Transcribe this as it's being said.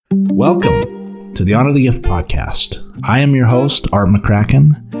Welcome to the Honor the Gift podcast. I am your host, Art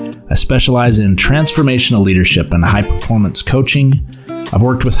McCracken. I specialize in transformational leadership and high-performance coaching. I've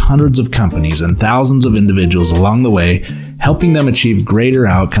worked with hundreds of companies and thousands of individuals along the way, helping them achieve greater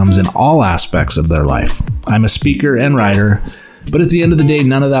outcomes in all aspects of their life. I'm a speaker and writer, but at the end of the day,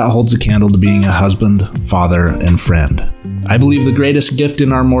 none of that holds a candle to being a husband, father, and friend. I believe the greatest gift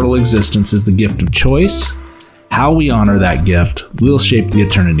in our mortal existence is the gift of choice. How we honor that gift will shape the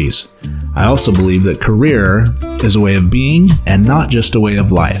eternities. I also believe that career is a way of being and not just a way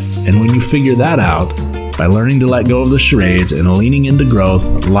of life. And when you figure that out, by learning to let go of the charades and leaning into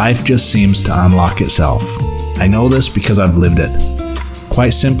growth, life just seems to unlock itself. I know this because I've lived it. Quite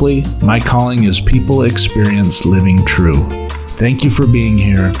simply, my calling is people experience living true. Thank you for being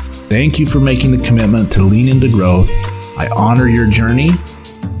here. Thank you for making the commitment to lean into growth. I honor your journey.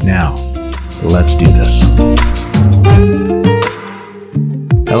 Now, let's do this.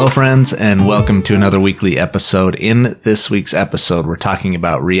 Hello, friends, and welcome to another weekly episode. In this week's episode, we're talking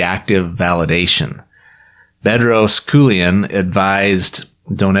about reactive validation. Bedros Keuilian advised,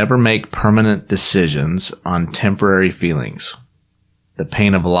 don't ever make permanent decisions on temporary feelings. The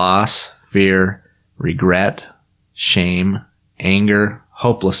pain of loss, fear, regret, shame, anger,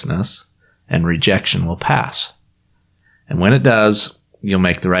 hopelessness, and rejection will pass. And when it does, you'll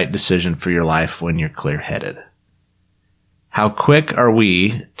make the right decision for your life when you're clear-headed. How quick are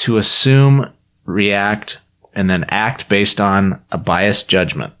we to assume, react, and then act based on a biased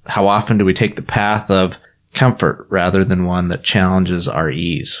judgment? How often do we take the path of comfort rather than one that challenges our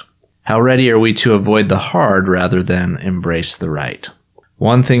ease? How ready are we to avoid the hard rather than embrace the right?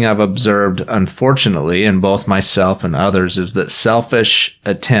 One thing I've observed, unfortunately, in both myself and others is that selfish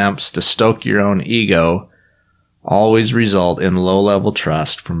attempts to stoke your own ego always result in low-level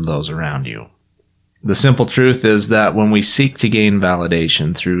trust from those around you. The simple truth is that when we seek to gain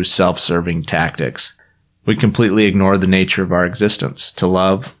validation through self-serving tactics, we completely ignore the nature of our existence, to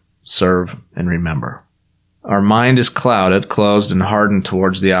love, serve, and remember. Our mind is clouded, closed, and hardened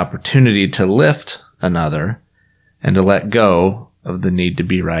towards the opportunity to lift another and to let go of the need to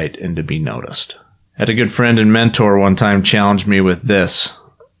be right and to be noticed. I had a good friend and mentor one time challenge me with this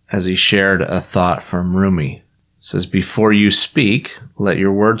as he shared a thought from Rumi. It says, before you speak, let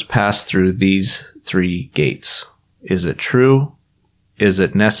your words pass through these 3 gates. Is it true? Is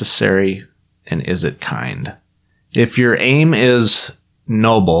it necessary? And is it kind? If your aim is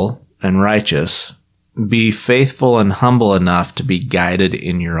noble and righteous, be faithful and humble enough to be guided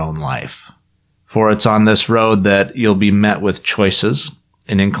in your own life. For it's on this road that you'll be met with choices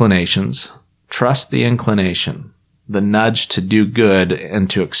and inclinations. Trust the inclination. The nudge to do good and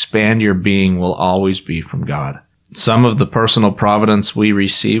to expand your being will always be from God. Some of the personal providence we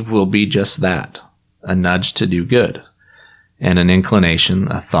receive will be just that, a nudge to do good, and an inclination,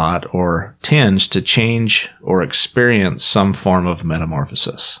 a thought, or tinge to change or experience some form of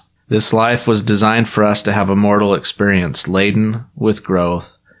metamorphosis. This life was designed for us to have a mortal experience laden with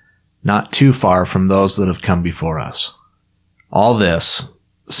growth, not too far from those that have come before us. All this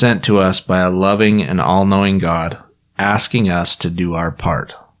sent to us by a loving and all-knowing God, asking us to do our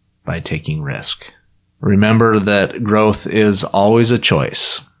part by taking risk. Remember that growth is always a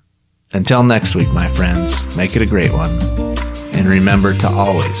choice. Until next week, my friends, make it a great one. And remember to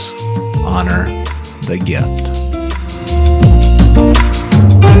always honor the gift.